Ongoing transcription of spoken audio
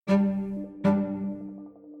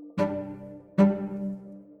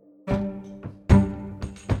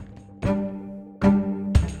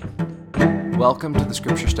Welcome to the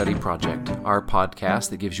Scripture Study Project, our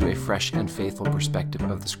podcast that gives you a fresh and faithful perspective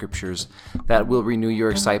of the Scriptures that will renew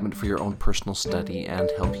your excitement for your own personal study and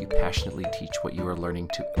help you passionately teach what you are learning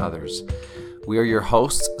to others. We are your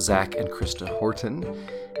hosts, Zach and Krista Horton,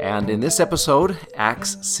 and in this episode,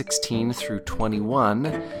 Acts 16 through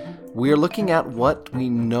 21, we are looking at what we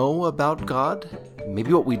know about God,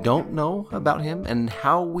 maybe what we don't know about Him, and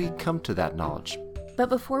how we come to that knowledge. But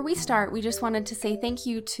before we start, we just wanted to say thank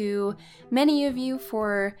you to many of you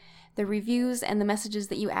for the reviews and the messages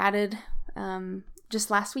that you added just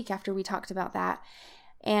last week after we talked about that.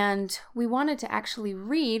 And we wanted to actually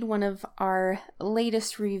read one of our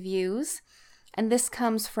latest reviews. And this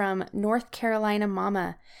comes from North Carolina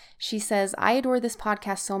Mama. She says, I adore this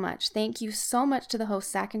podcast so much. Thank you so much to the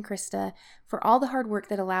hosts, Zach and Krista, for all the hard work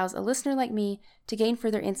that allows a listener like me to gain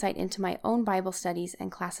further insight into my own Bible studies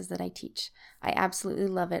and classes that I teach. I absolutely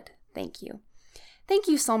love it. Thank you. Thank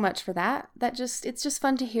you so much for that. It's just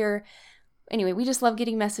fun to hear. Anyway, we just love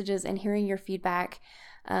getting messages and hearing your feedback.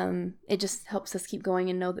 It just helps us keep going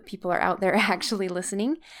and know that people are out there actually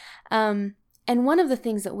listening. And one of the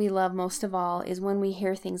things that we love most of all is when we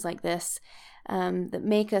hear things like this that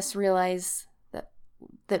make us realize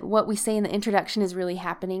that what we say in the introduction is really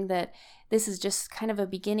happening, that this is just kind of a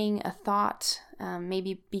beginning, a thought,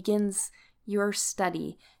 maybe begins your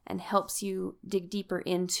study and helps you dig deeper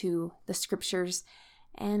into the Scriptures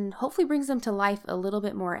and hopefully brings them to life a little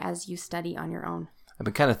bit more as you study on your own. I've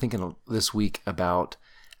been kind of thinking this week about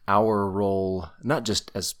our role, not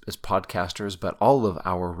just as podcasters, but all of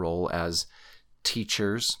our role as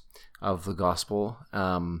teachers of the gospel.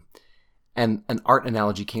 And an art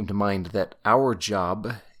analogy came to mind that our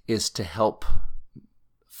job is to help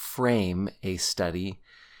frame a study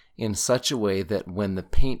in such a way that when the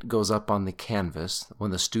paint goes up on the canvas,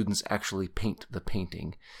 when the students actually paint the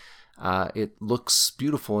painting, it looks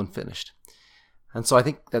beautiful and finished. And so I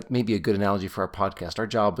think that may be a good analogy for our podcast. Our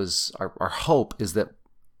job is, our hope is that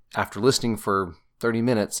after listening for 30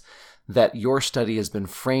 minutes, that your study has been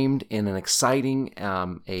framed in an exciting,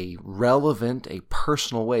 a relevant, a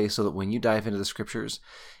personal way so that when you dive into the Scriptures,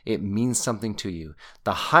 it means something to you.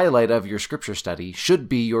 The highlight of your Scripture study should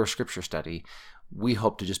be your Scripture study. We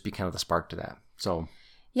hope to just be kind of the spark to that. So,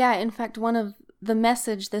 yeah, in fact, one of the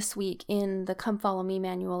message this week in the Come Follow Me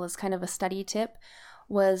manual as kind of a study tip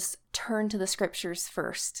was turn to the Scriptures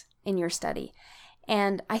first in your study.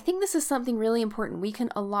 And I think this is something really important. We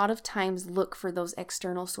can a lot of times look for those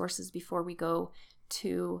external sources before we go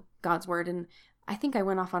to God's Word. And I think I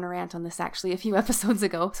went off on a rant on this actually a few episodes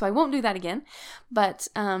ago, so I won't do that again. But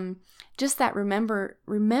just that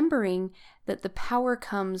remembering that the power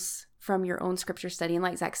comes from your own Scripture study. And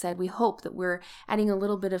like Zach said, we hope that we're adding a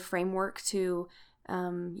little bit of framework to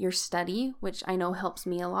your study, which I know helps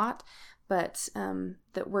me a lot, but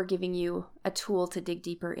that we're giving you a tool to dig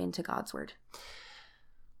deeper into God's Word.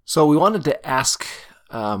 So we wanted to ask,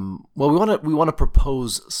 we want to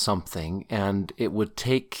propose something, and it would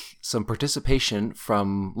take some participation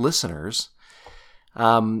from listeners.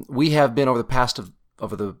 We have been over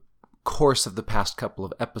the course of the past couple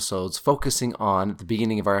of episodes focusing on, at the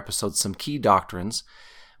beginning of our episodes, some key doctrines.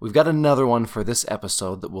 We've got another one for this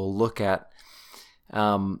episode that we'll look at,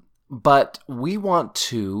 but we want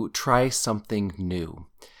to try something new.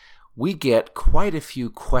 We get quite a few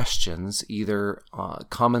questions, either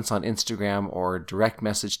comments on Instagram or direct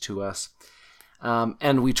message to us.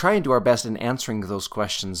 And we try and do our best in answering those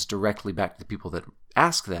questions directly back to the people that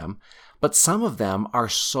ask them. But some of them are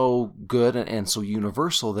so good and so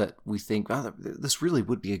universal that we think, oh, this really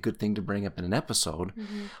would be a good thing to bring up in an episode.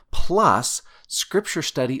 Mm-hmm. Plus, Scripture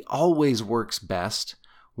study always works best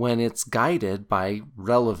when it's guided by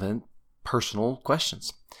relevant personal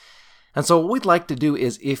questions. And so what we'd like to do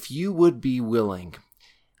is, if you would be willing,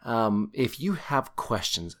 if you have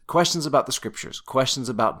questions about the Scriptures, questions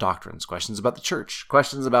about doctrines, questions about the church,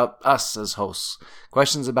 questions about us as hosts,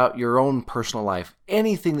 questions about your own personal life,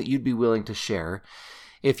 anything that you'd be willing to share,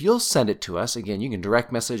 if you'll send it to us, again, you can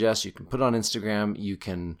direct message us, you can put it on Instagram, you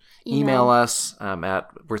can email us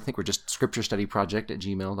we're just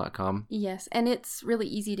scripturestudyproject@gmail.com. Yes, and it's really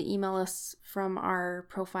easy to email us from our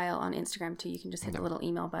profile on Instagram too. You can just hit the little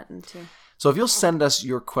email button too. So if you'll send us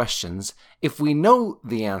your questions, if we know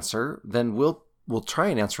the answer, then we'll try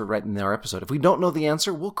and answer it right in our episode. If we don't know the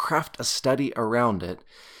answer, we'll craft a study around it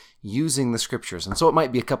using the Scriptures. And so it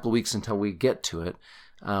might be a couple of weeks until we get to it.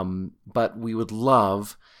 But we would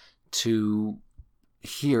love to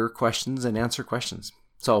hear questions and answer questions.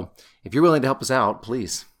 So if you're willing to help us out,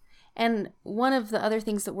 please. And one of the other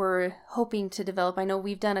things that we're hoping to develop, I know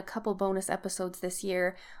we've done a couple bonus episodes this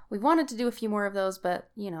year. We wanted to do a few more of those, but,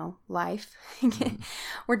 life.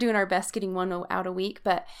 We're doing our best getting one out a week.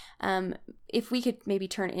 But if we could maybe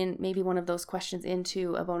turn in maybe one of those questions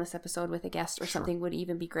into a bonus episode with a guest or something would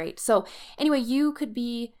even be great. So anyway, you could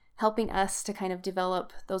be helping us to kind of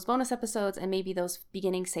develop those bonus episodes and maybe those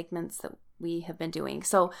beginning segments that we have been doing.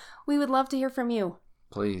 So we would love to hear from you.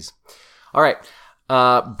 Please. All right.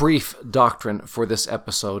 Brief doctrine for this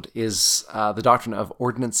episode is the doctrine of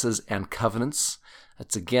ordinances and covenants.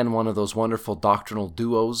 It's again one of those wonderful doctrinal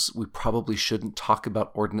duos. We probably shouldn't talk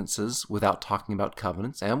about ordinances without talking about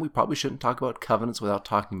covenants, and we probably shouldn't talk about covenants without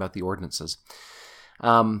talking about the ordinances.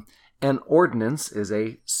 An ordinance is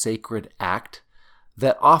a sacred act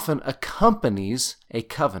that often accompanies a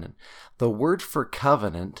covenant. The word for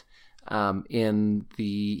covenant in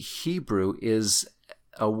the Hebrew is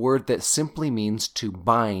a word that simply means to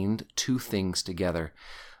bind two things together.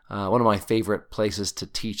 One of my favorite places to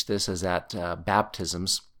teach this is at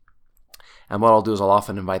baptisms. And what I'll do is I'll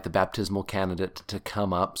often invite the baptismal candidate to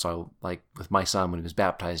come up. So like with my son when he was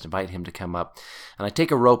baptized, invite him to come up. And I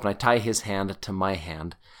take a rope and I tie his hand to my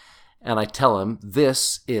hand. And I tell him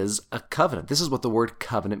this is a covenant. This is what the word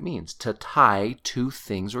covenant means, to tie two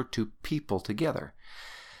things or two people together.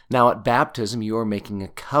 Now, at baptism, you are making a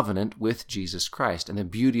covenant with Jesus Christ. And the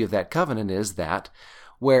beauty of that covenant is that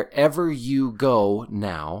wherever you go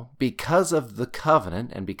now, because of the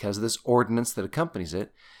covenant and because of this ordinance that accompanies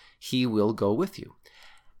it, he will go with you.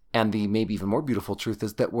 And the maybe even more beautiful truth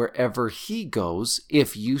is that wherever he goes,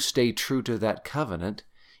 if you stay true to that covenant,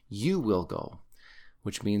 you will go,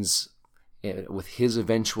 which means with his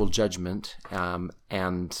eventual judgment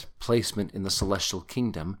and placement in the celestial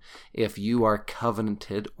kingdom, if you are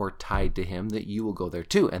covenanted or tied to him, that you will go there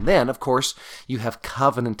too. And then, of course, you have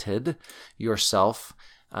covenanted yourself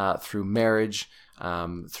through marriage,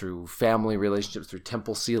 through family relationships, through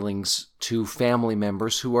temple sealings to family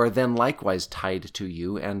members who are then likewise tied to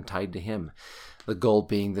you and tied to him. The goal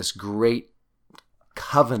being this great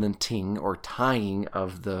covenanting or tying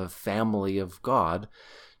of the family of God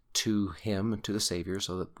to him, to the Savior,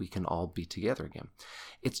 so that we can all be together again.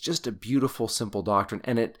 It's just a beautiful, simple doctrine,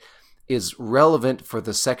 and it is relevant for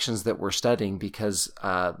the sections that we're studying because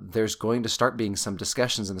there's going to start being some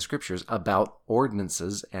discussions in the scriptures about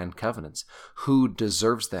ordinances and covenants. Who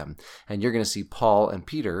deserves them? And you're going to see Paul and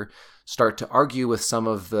Peter start to argue with some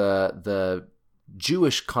of the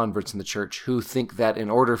Jewish converts in the church who think that in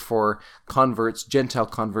order for converts, Gentile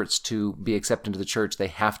converts, to be accepted into the church, they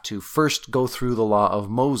have to first go through the law of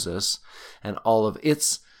Moses and all of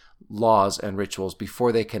its laws and rituals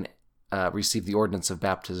before they can receive the ordinance of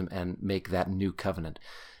baptism and make that new covenant.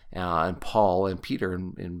 And Paul and Peter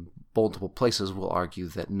in multiple places will argue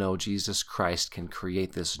that no, Jesus Christ can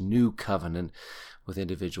create this new covenant with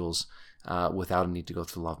individuals without a need to go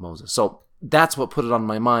through the law of Moses. So that's what put it on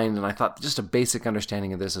my mind, and I thought just a basic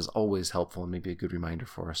understanding of this is always helpful and maybe a good reminder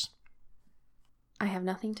for us. I have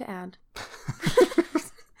nothing to add.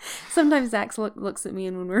 Sometimes Zach looks at me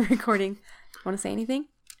and when we're recording, want to say anything?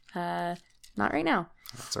 Not right now.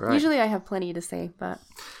 That's all right. Usually I have plenty to say, but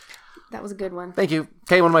that was a good one. Thank you.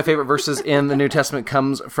 Okay, one of my favorite verses in the New Testament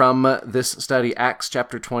comes from this study, Acts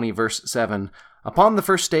chapter 20, verse 7. Upon the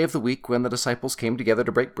first day of the week, when the disciples came together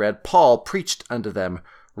to break bread, Paul preached unto them,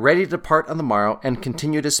 ready to depart on the morrow, and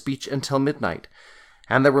continued his speech until midnight.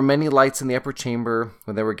 And there were many lights in the upper chamber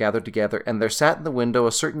when they were gathered together, and there sat in the window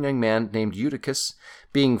a certain young man named Eutychus,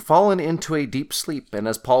 being fallen into a deep sleep. And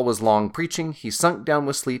as Paul was long preaching, he sunk down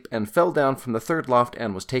with sleep, and fell down from the third loft,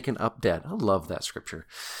 and was taken up dead. I love that scripture.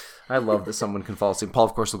 I love that someone can fall asleep. Paul,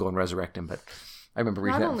 of course, will go and resurrect him, but I remember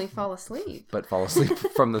reading that. Not only fall asleep, but fall asleep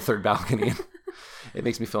from the third balcony. It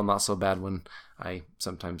makes me feel not so bad when I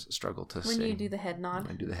sometimes struggle to when you do the head nod.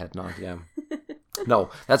 I do the head nod, yeah. No,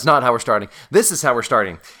 that's not how we're starting. This is how we're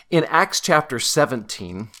starting. In Acts chapter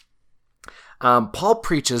 17, Paul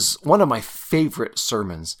preaches one of my favorite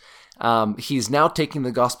sermons. He's now taking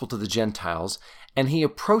the gospel to the Gentiles, and he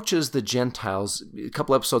approaches the Gentiles. A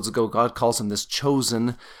couple episodes ago, God calls him this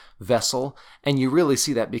chosen vessel, and you really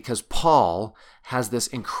see that because Paul has this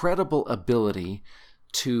incredible ability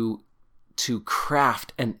to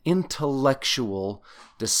craft an intellectual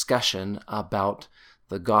discussion about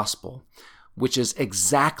the gospel, which is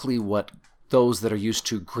exactly what those that are used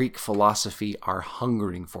to Greek philosophy are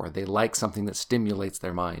hungering for. They like something that stimulates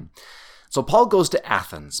their mind. So Paul goes to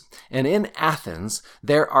Athens, and in Athens,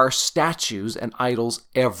 there are statues and idols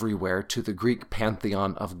everywhere to the Greek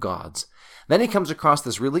pantheon of gods. Then he comes across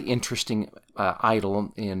this really interesting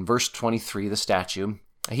idol in verse 23, the statue.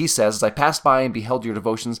 He says, as I passed by and beheld your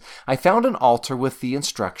devotions, I found an altar with the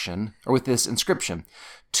instruction, or with this inscription,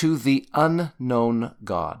 to the unknown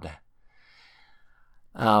God.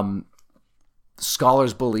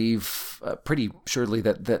 Scholars believe pretty surely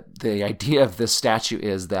that the idea of this statue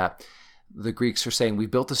is that the Greeks are saying we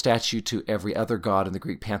built a statue to every other god in the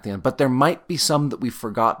Greek pantheon, but there might be some that we've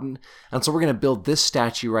forgotten, and so we're going to build this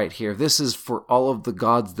statue right here. This is for all of the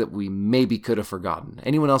gods that we maybe could have forgotten.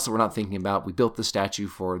 Anyone else that we're not thinking about, we built the statue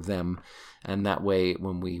for them, and that way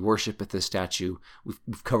when we worship at this statue,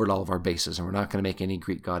 we've covered all of our bases, and we're not going to make any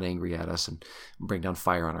Greek god angry at us and bring down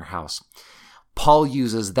fire on our house. Paul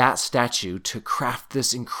uses that statue to craft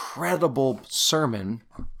this incredible sermon.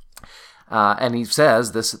 And he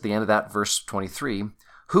says this at the end of that verse 23,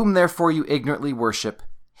 whom therefore you ignorantly worship,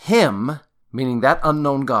 him, meaning that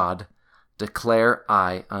unknown God, declare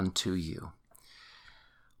I unto you.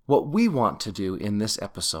 What we want to do in this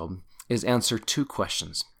episode is answer two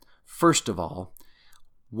questions. First of all,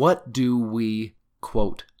 what do we,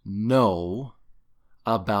 quote, know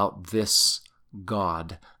about this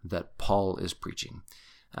God that Paul is preaching?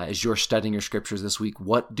 As you're studying your scriptures this week,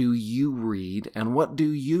 what do you read and what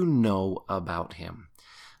do you know about him?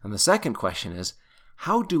 And the second question is,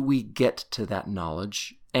 how do we get to that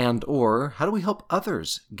knowledge, and or how do we help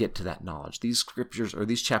others get to that knowledge? These scriptures or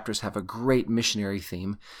these chapters have a great missionary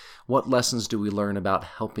theme. What lessons do we learn about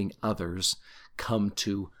helping others come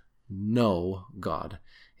to know God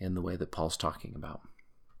in the way that Paul's talking about?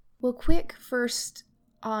 Well, quick first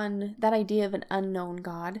on that idea of an unknown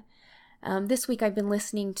God. This week I've been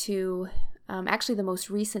listening to actually the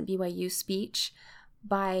most recent BYU speech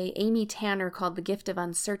by Amy Tanner called The Gift of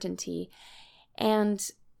Uncertainty, and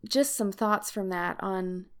just some thoughts from that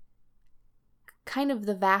on kind of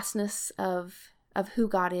the vastness of who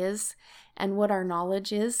God is and what our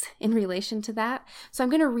knowledge is in relation to that. So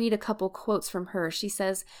I'm going to read a couple quotes from her. She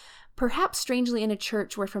says, perhaps strangely in a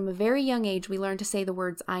church where from a very young age we learn to say the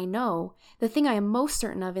words, I know, the thing I am most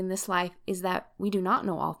certain of in this life is that we do not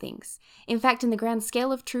know all things. In fact, in the grand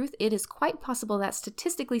scale of truth, it is quite possible that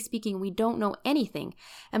statistically speaking, we don't know anything.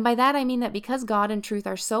 And by that I mean that because God and truth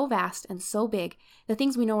are so vast and so big, the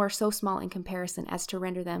things we know are so small in comparison as to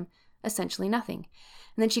render them essentially nothing.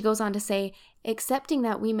 And then she goes on to say, accepting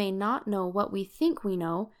that we may not know what we think we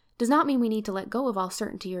know does not mean we need to let go of all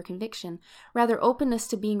certainty or conviction. Rather, openness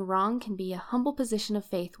to being wrong can be a humble position of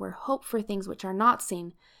faith where hope for things which are not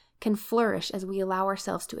seen can flourish as we allow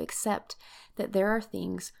ourselves to accept that there are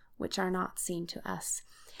things which are not seen to us.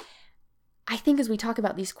 I think as we talk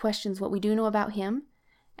about these questions, what we do know about him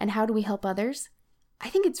and how do we help others, I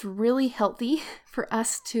think it's really healthy for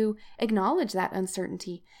us to acknowledge that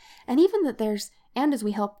uncertainty. And even that and as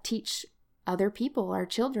we help teach other people, our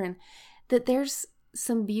children, that there's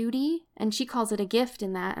some beauty, and she calls it a gift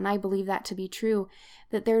in that, and I believe that to be true,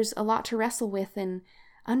 that there's a lot to wrestle with in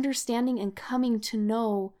understanding and coming to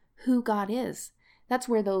know who God is. That's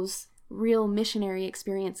where those real missionary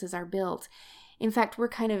experiences are built. In fact, we're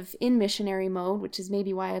kind of in missionary mode, which is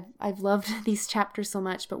maybe why I've loved these chapters so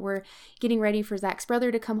much, but we're getting ready for Zach's brother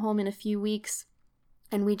to come home in a few weeks,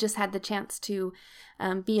 and we just had the chance to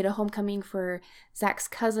be at a homecoming for Zach's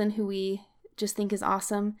cousin, who we just think is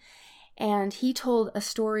awesome. And he told a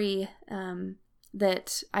story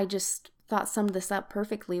that I just thought summed this up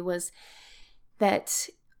perfectly, was that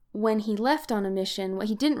when he left on a mission, what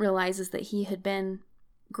he didn't realize is that he had been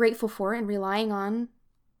grateful for and relying on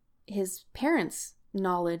his parents'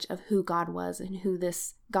 knowledge of who God was and who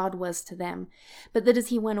this God was to them. But that as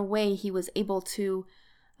he went away, he was able to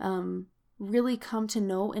really come to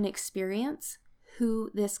know and experience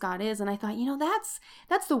who this God is. And I thought,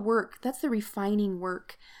 that's the work, that's the refining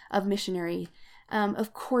work of missionary.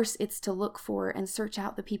 Of course, it's to look for and search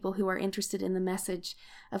out the people who are interested in the message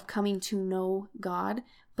of coming to know God,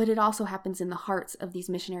 but it also happens in the hearts of these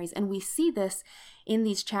missionaries. And we see this in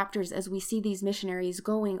these chapters as we see these missionaries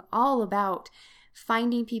going all about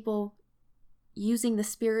finding people, using the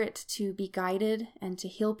Spirit to be guided and to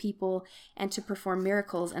heal people and to perform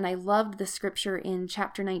miracles. And I loved the scripture in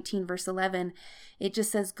chapter 19, verse 11. It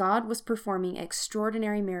just says, God was performing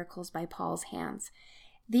extraordinary miracles by Paul's hands.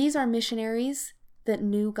 These are missionaries that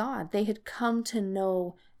knew God. They had come to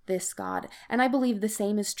know this God. And I believe the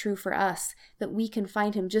same is true for us, that we can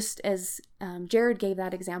find him, just as Jared gave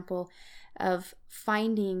that example of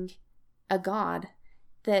finding a God,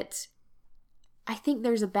 that I think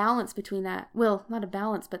there's a balance between that. Well, not a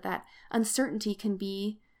balance, but that uncertainty can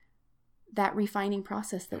be that refining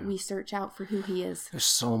process that we search out for who he is. There's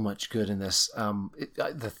so much good in this.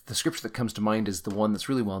 The scripture that comes to mind is the one that's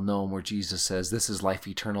really well known, where Jesus says, this is life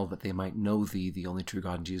eternal, that they might know thee, the only true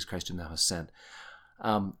God, and Jesus Christ whom thou hast sent.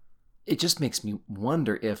 it just makes me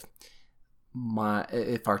wonder if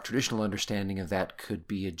our traditional understanding of that could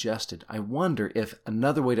be adjusted. I wonder if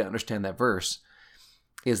another way to understand that verse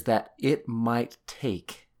is that it might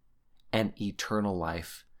take an eternal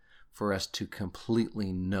life for us to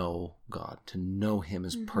completely know God, to know Him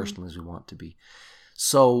as personally as we want to be.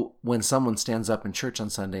 So when someone stands up in church on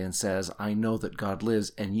Sunday and says, I know that God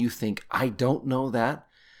lives, and you think, I don't know that,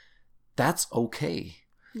 that's okay.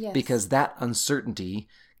 Yes. Because that uncertainty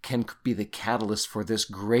can be the catalyst for this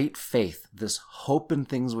great faith, this hope in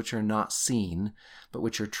things which are not seen, but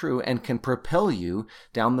which are true, and can propel you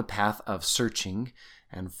down the path of searching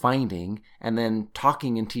and finding, and then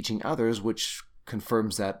talking and teaching others, which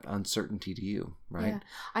confirms that uncertainty to you, right? Yeah.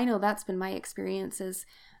 I know that's been my experiences.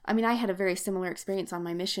 I mean, I had a very similar experience on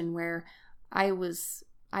my mission where I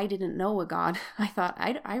didn't know a God. I thought,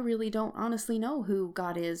 I really don't honestly know who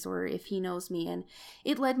God is or if He knows me. And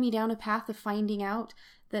it led me down a path of finding out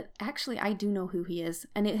that actually I do know who He is.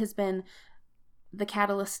 And it has been the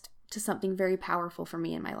catalyst to something very powerful for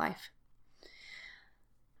me in my life.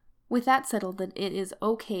 With that settled, that it is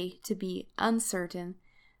okay to be uncertain,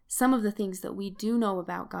 some of the things that we do know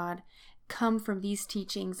about God come from these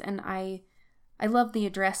teachings. And I love the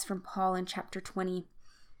address from Paul in chapter 20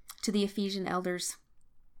 to the Ephesian elders.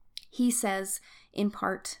 He says in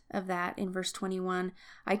part of that in verse 21,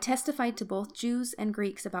 I testified to both Jews and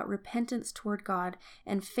Greeks about repentance toward God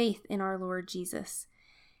and faith in our Lord Jesus.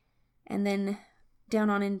 And then down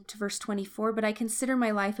on into verse 24, but I consider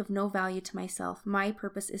my life of no value to myself. My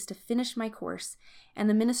purpose is to finish my course and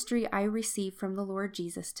the ministry I receive from the Lord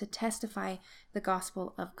Jesus to testify the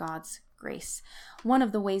gospel of God's grace. One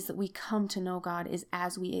of the ways that we come to know God is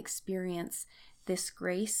as we experience this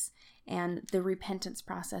grace and the repentance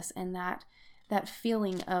process, and that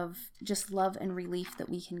feeling of just love and relief that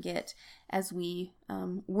we can get as we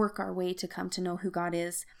work our way to come to know who God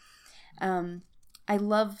is. I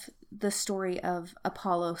love the story of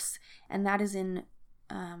Apollos, and that is in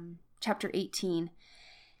chapter 18.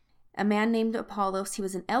 A man named Apollos, he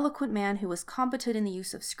was an eloquent man who was competent in the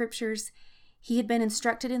use of scriptures. He had been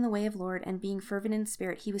instructed in the way of Lord, and being fervent in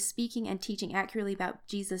spirit, he was speaking and teaching accurately about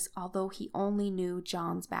Jesus, although he only knew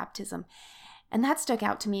John's baptism. And that stuck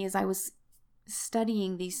out to me as I was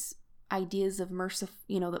studying these ideas of mercy,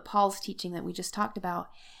 that Paul's teaching that we just talked about.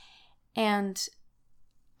 And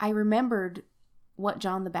I remembered what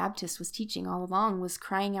John the Baptist was teaching all along, was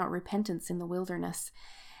crying out repentance in the wilderness.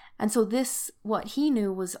 And so this, what he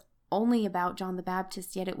knew, was only about John the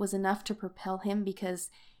Baptist, yet it was enough to propel him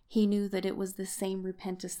because he knew that it was the same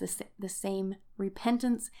repentance, this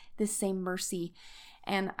same mercy.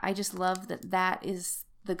 And I just love that is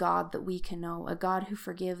the God that we can know, a God who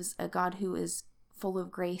forgives, a God who is full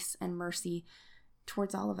of grace and mercy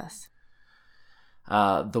towards all of us.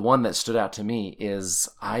 The one that stood out to me is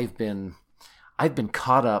I've been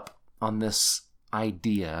caught up on this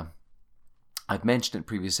idea. I've mentioned in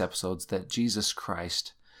previous episodes that Jesus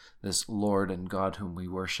Christ, this Lord and God whom we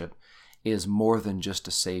worship, is more than just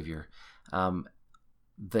a Savior.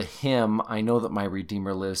 The hymn, I Know That My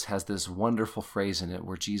Redeemer Lives, has this wonderful phrase in it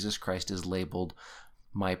where Jesus Christ is labeled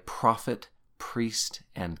my prophet, priest,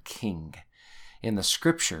 and king. In the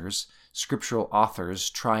scriptures, scriptural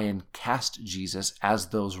authors try and cast Jesus as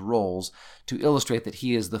those roles to illustrate that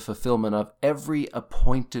he is the fulfillment of every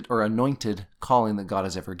appointed or anointed calling that God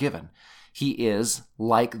has ever given. He is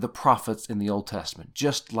like the prophets in the Old Testament,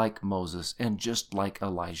 just like Moses and just like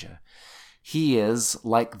Elijah. He is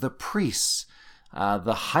like the priests,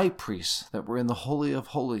 the high priests that were in the Holy of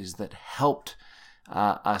Holies that helped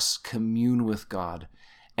us commune with God.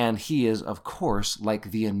 And he is, of course, like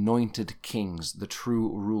the anointed kings, the true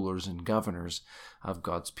rulers and governors of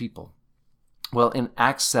God's people. Well, in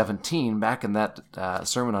Acts 17, back in that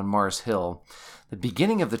sermon on Mars Hill, the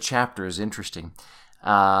beginning of the chapter is interesting.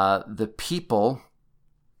 The people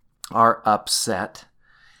are upset,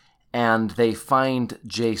 and they find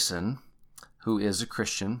Jason, who is a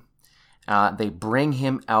Christian. They bring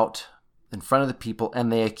him out in front of the people,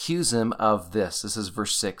 and they accuse him of this. This is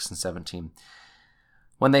verse 6 and 17.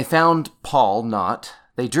 When they found Paul not,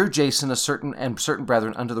 they drew Jason and certain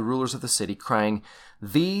brethren unto the rulers of the city, crying,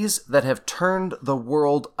 These that have turned the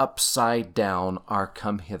world upside down are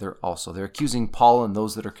come hither also. They're accusing Paul and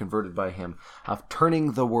those that are converted by him of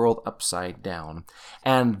turning the world upside down.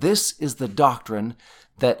 And this is the doctrine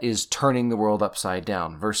that is turning the world upside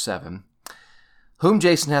down. Verse 7. Whom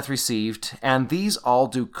Jason hath received, and these all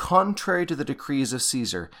do contrary to the decrees of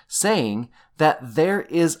Caesar, saying that there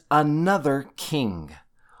is another king,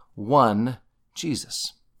 one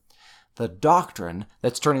Jesus. The doctrine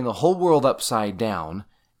that's turning the whole world upside down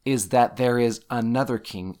is that there is another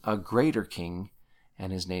king, a greater king,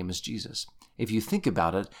 and his name is Jesus. If you think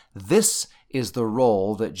about it, this is the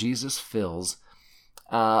role that Jesus fills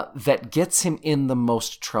that gets him in the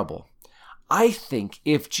most trouble. I think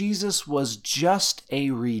if Jesus was just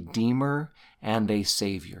a redeemer and a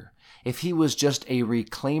savior, if he was just a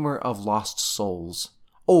reclaimer of lost souls,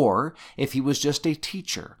 or if he was just a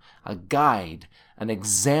teacher, a guide, an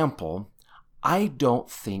example, I don't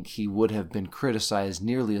think he would have been criticized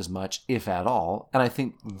nearly as much, if at all, and I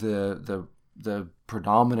think the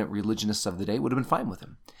predominant religionists of the day would have been fine with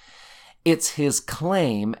him. It's his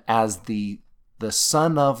claim as the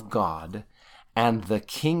Son of God and the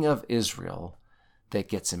King of Israel that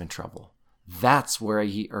gets him in trouble. That's where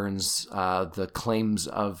he earns the claims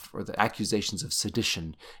of, or the accusations of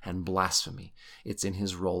sedition and blasphemy. It's in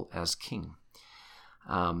his role as king.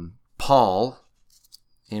 Paul,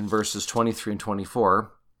 in verses 23 and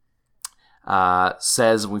 24,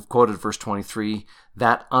 says, we've quoted verse 23,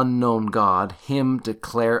 that unknown God, him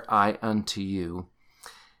declare I unto you.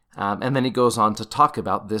 And then he goes on to talk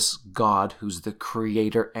about this God who's the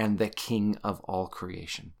creator and the king of all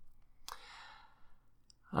creation.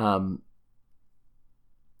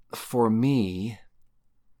 For me,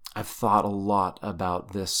 I've thought a lot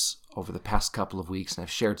about this over the past couple of weeks, and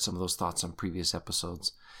I've shared some of those thoughts on previous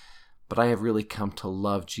episodes. But I have really come to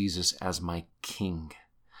love Jesus as my king.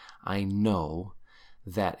 I know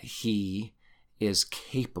that he is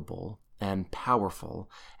capable and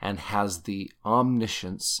powerful and has the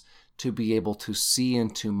omniscience to be able to see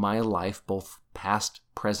into my life, both past,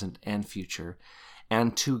 present, and future,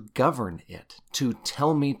 and to govern it, to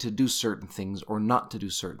tell me to do certain things or not to do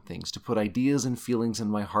certain things, to put ideas and feelings in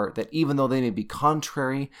my heart that even though they may be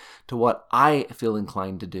contrary to what I feel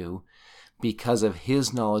inclined to do, because of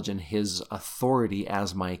his knowledge and his authority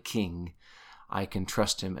as my king, I can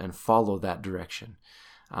trust him and follow that direction.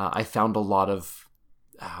 I found a lot of,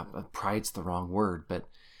 pride's the wrong word,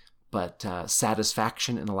 but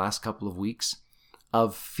satisfaction in the last couple of weeks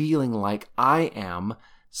of feeling like I am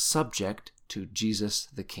subject to Jesus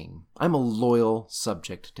the King. I'm a loyal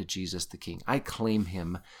subject to Jesus the King. I claim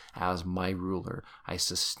him as my ruler. I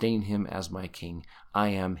sustain him as my king. I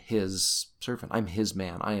am his servant. I'm his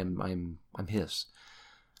man. I'm his.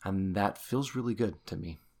 And that feels really good to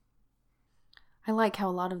me. I like how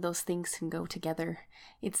a lot of those things can go together.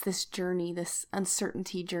 It's this journey, this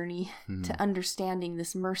uncertainty journey to understanding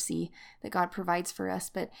this mercy that God provides for us.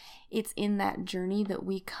 But it's in that journey that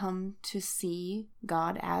we come to see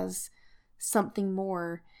God as something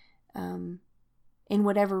more in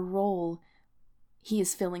whatever role he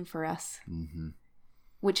is filling for us,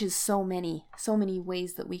 which is so many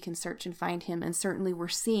ways that we can search and find him. And certainly we're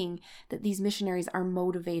seeing that these missionaries are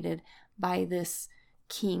motivated by this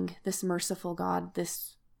King, this merciful God,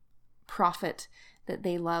 this prophet that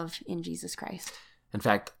they love in Jesus Christ. In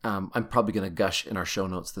fact, I'm probably going to gush in our show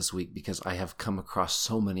notes this week because I have come across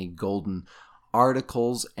so many golden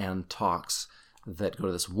articles and talks that go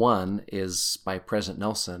to this. One is by President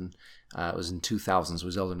Nelson. It was in 2000s. It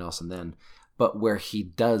was Elder Nelson then. But where he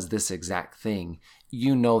does this exact thing,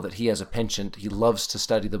 you know that he has a penchant. He loves to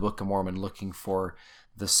study the Book of Mormon, looking for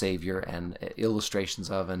the Savior and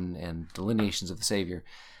illustrations of and delineations of the Savior.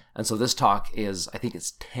 And so this talk is, I think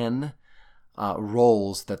it's 10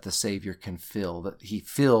 roles that the Savior can fill, that he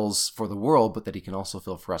fills for the world, but that he can also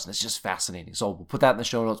fill for us. And it's just fascinating. So we'll put that in the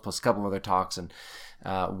show notes, plus a couple of other talks, and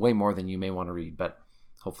way more than you may want to read, but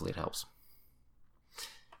hopefully it helps.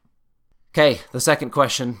 Okay, the second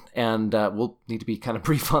question, and we'll need to be kind of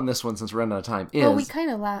brief on this one since we're running out of time, is... Well, we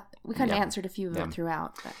kind of answered a few of them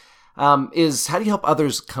throughout. But. Is how do you help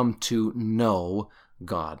others come to know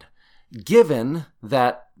God? Given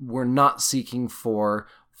that we're not seeking for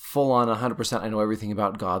full-on 100%, I know everything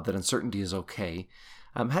about God, that uncertainty is okay,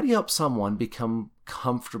 how do you help someone become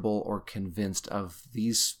comfortable or convinced of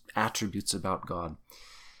these attributes about God?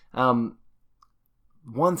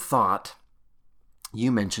 One thought, you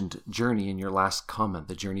mentioned journey in your last comment,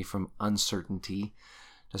 the journey from uncertainty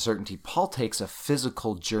to certainty. Paul takes a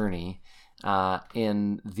physical journey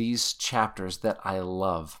in these chapters that I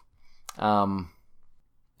love.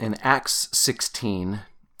 In Acts 16,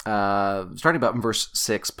 starting about in verse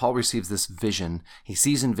 6, Paul receives this vision. He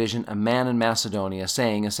sees in vision a man in Macedonia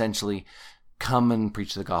saying essentially, come and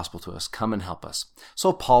preach the gospel to us. Come and help us.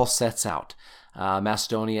 So Paul sets out.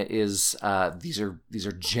 Macedonia is, these are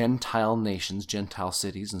Gentile nations, Gentile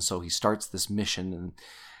cities, and so he starts this mission.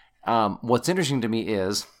 And what's interesting to me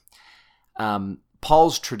is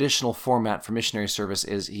Paul's traditional format for missionary service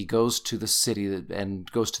is he goes to the city and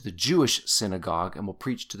goes to the Jewish synagogue and will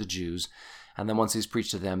preach to the Jews. And then once he's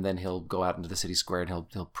preached to them, then he'll go out into the city square and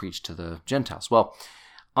he'll preach to the Gentiles. Well,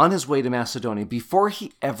 on his way to Macedonia, before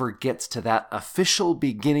he ever gets to that official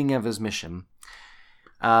beginning of his mission,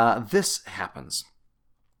 this happens.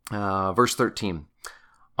 Verse 13.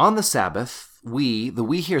 On the Sabbath, the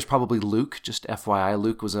we here is probably Luke, just FYI.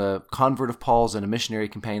 Luke was a convert of Paul's and a missionary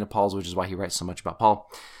companion of Paul's, which is why he writes so much about Paul.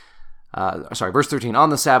 Verse 13. On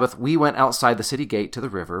the Sabbath, we went outside the city gate to the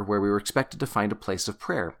river, where we were expected to find a place of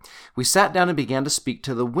prayer. We sat down and began to speak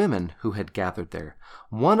to the women who had gathered there.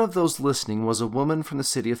 One of those listening was a woman from the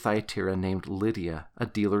city of Thyatira named Lydia, a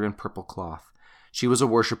dealer in purple cloth. She was a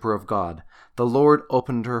worshiper of God. The Lord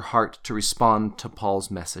opened her heart to respond to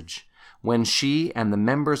Paul's message. When she and the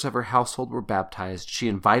members of her household were baptized, she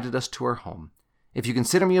invited us to her home. If you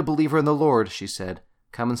consider me a believer in the Lord, she said,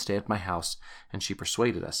 come and stay at my house. And she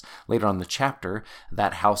persuaded us. Later on in the chapter,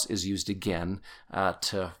 that house is used again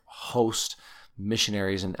to host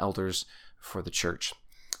missionaries and elders for the church.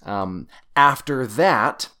 After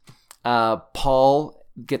that, Paul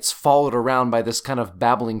gets followed around by this kind of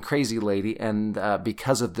babbling crazy lady, and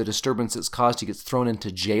because of the disturbance it's caused, he gets thrown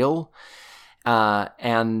into jail.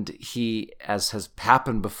 And he, as has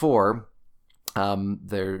happened before,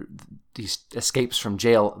 he escapes from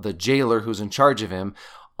jail. The jailer who's in charge of him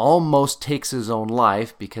almost takes his own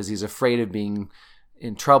life because he's afraid of being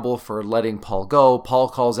in trouble for letting Paul go. Paul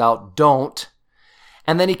calls out, don't,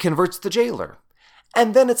 and then he converts the jailer.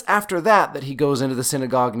 And then it's after that he goes into the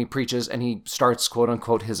synagogue and he preaches and he starts, quote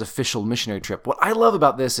unquote, his official missionary trip. What I love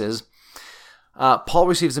about this is Paul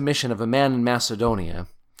receives a mission of a man in Macedonia,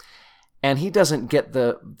 and he doesn't get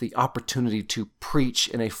the opportunity to preach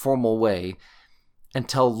in a formal way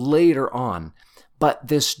until later on. But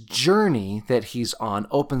this journey that he's on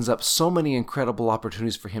opens up so many incredible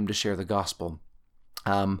opportunities for him to share the gospel.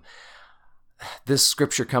 This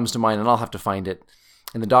scripture comes to mind, and I'll have to find it.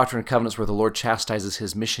 In the Doctrine and Covenants, where the Lord chastises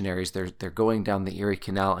his missionaries, they're going down the Erie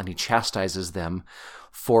Canal, and he chastises them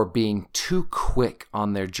for being too quick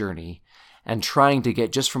on their journey and trying to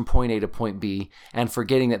get just from point A to point B, and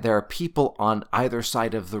forgetting that there are people on either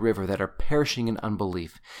side of the river that are perishing in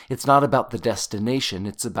unbelief. It's not about the destination,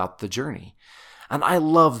 it's about the journey. And I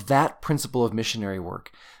love that principle of missionary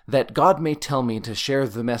work, that God may tell me to share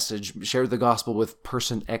the message, share the gospel with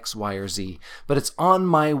person X, Y, or Z, but it's on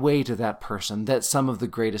my way to that person that some of the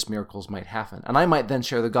greatest miracles might happen. And I might then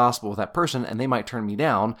share the gospel with that person, and they might turn me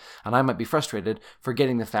down, and I might be frustrated,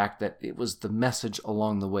 forgetting the fact that it was the message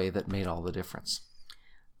along the way that made all the difference.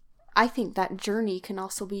 I think that journey can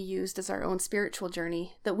also be used as our own spiritual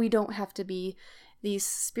journey, that we don't have to be these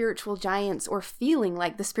spiritual giants or feeling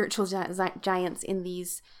like the spiritual giants in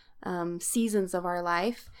these seasons of our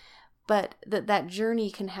life, but that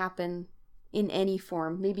journey can happen in any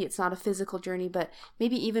form. Maybe it's not a physical journey, but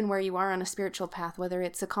maybe even where you are on a spiritual path, whether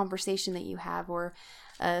it's a conversation that you have or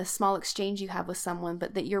a small exchange you have with someone,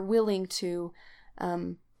 but that you're willing to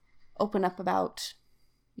open up about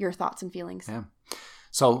your thoughts and feelings. Yeah.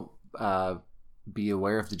 So be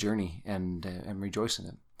aware of the journey and rejoice in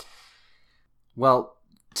it. Well,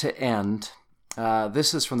 to end,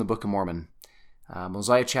 this is from the Book of Mormon.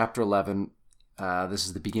 Mosiah chapter 11, this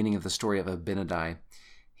is the beginning of the story of Abinadi.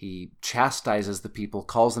 He chastises the people,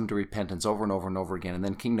 calls them to repentance over and over and over again. And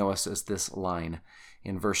then King Noah says this line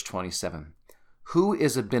in verse 27. Who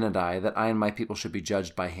is Abinadi that I and my people should be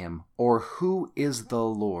judged by him? Or who is the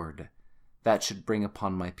Lord that should bring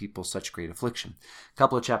upon my people such great affliction? A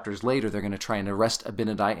couple of chapters later, they're going to try and arrest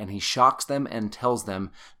Abinadi, and he shocks them and tells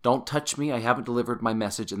them, don't touch me, I haven't delivered my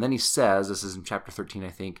message. And then he says, this is in chapter 13, I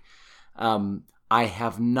think, I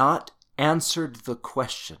have not answered the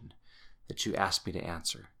question that you asked me to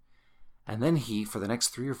answer. And then he, for the next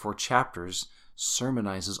 3 or 4 chapters,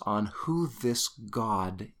 sermonizes on who this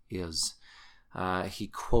God is. He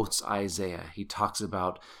quotes Isaiah. He talks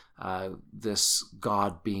about this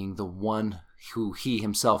God being the one who he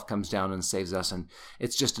himself comes down and saves us. And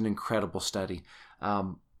it's just an incredible study.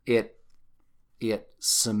 It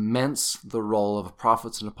cements the role of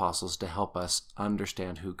prophets and apostles to help us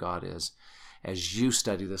understand who God is. As you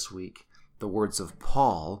study this week, the words of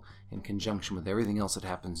Paul in conjunction with everything else that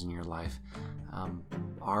happens in your life,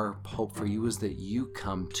 our hope for you is that you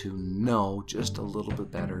come to know just a little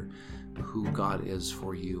bit better who God is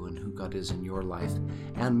for you and who God is in your life,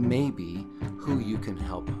 and maybe who you can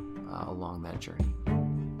help along that journey.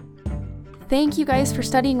 Thank you guys for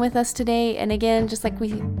studying with us today. And again, just like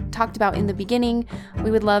we talked about in the beginning,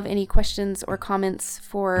 we would love any questions or comments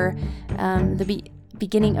for the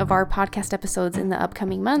beginning of our podcast episodes in the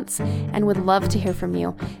upcoming months, and would love to hear from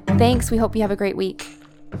you. Thanks. We hope you have a great week.